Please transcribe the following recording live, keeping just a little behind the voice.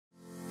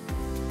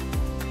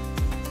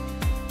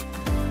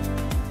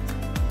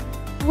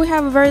we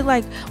have a very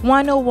like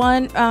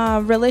one-on-one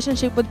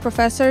relationship with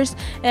professors,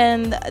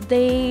 and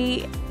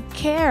they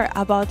care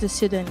about the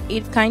student.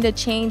 It kind of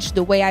changed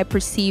the way I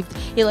perceived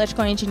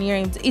electrical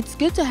engineering. It's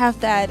good to have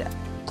that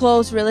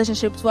close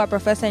relationship to our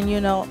professor, and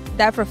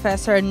that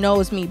professor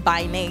knows me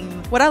by name.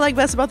 What I like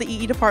best about the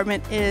EE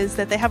department is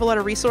that they have a lot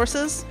of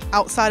resources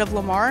outside of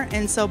Lamar,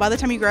 and so by the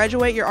time you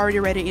graduate, you're already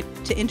ready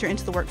to enter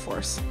into the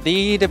workforce. The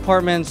EE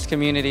department's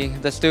community,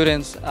 the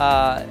students,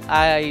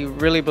 I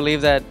really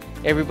believe that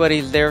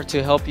everybody's there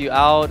to help you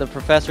out. The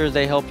professors,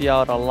 they help you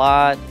out a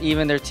lot.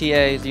 Even their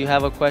TAs, you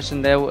have a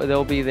question,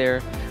 they'll be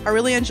there. I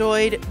really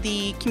enjoyed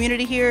the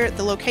community here,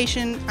 the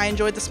location. I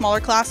enjoyed the smaller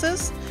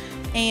classes,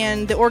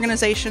 and the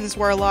organizations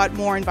were a lot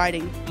more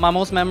inviting. My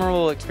most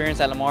memorable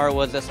experience at Lamar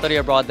was a study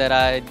abroad that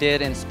I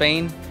did in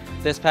Spain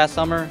this past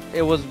summer.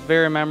 It was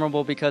very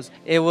memorable because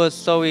it was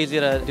so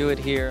easy to do it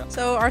here.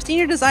 So our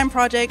senior design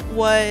project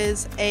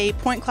was a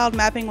point cloud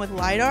mapping with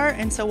LiDAR,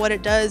 and so what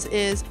it does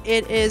is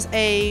it is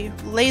a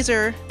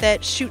laser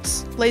that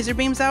shoots laser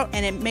beams out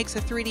and it makes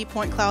a 3D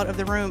point cloud of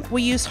the room.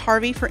 We used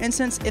Harvey, for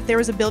instance. If there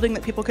was a building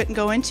that people couldn't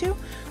go into,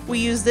 we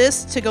used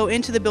this to go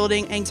into the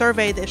building and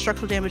survey the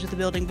structural damage of the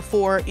building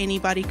before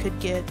anybody could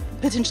get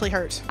potentially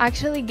hurt.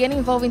 Actually, getting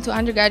involved into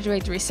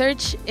undergraduate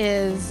research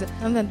is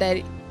something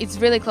that it's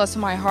really close to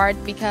my heart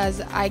because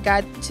I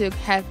got to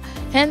have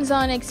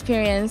hands-on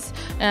experience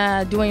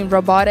doing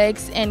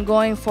robotics and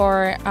going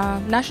for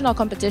national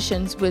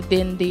competitions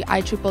within the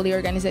IEEE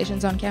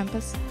organizations on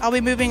campus. I'll be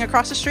moving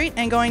across the street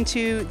and going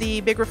to the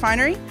big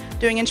refinery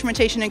doing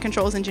instrumentation and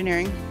controls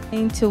engineering. I'm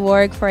going to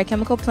work for a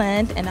chemical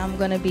plant, and I'm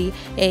going to be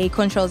a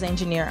controls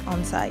engineer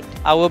on site.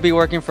 I will be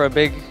working for a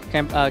big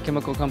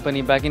chemical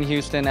company back in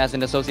Houston as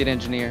an associate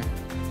engineer.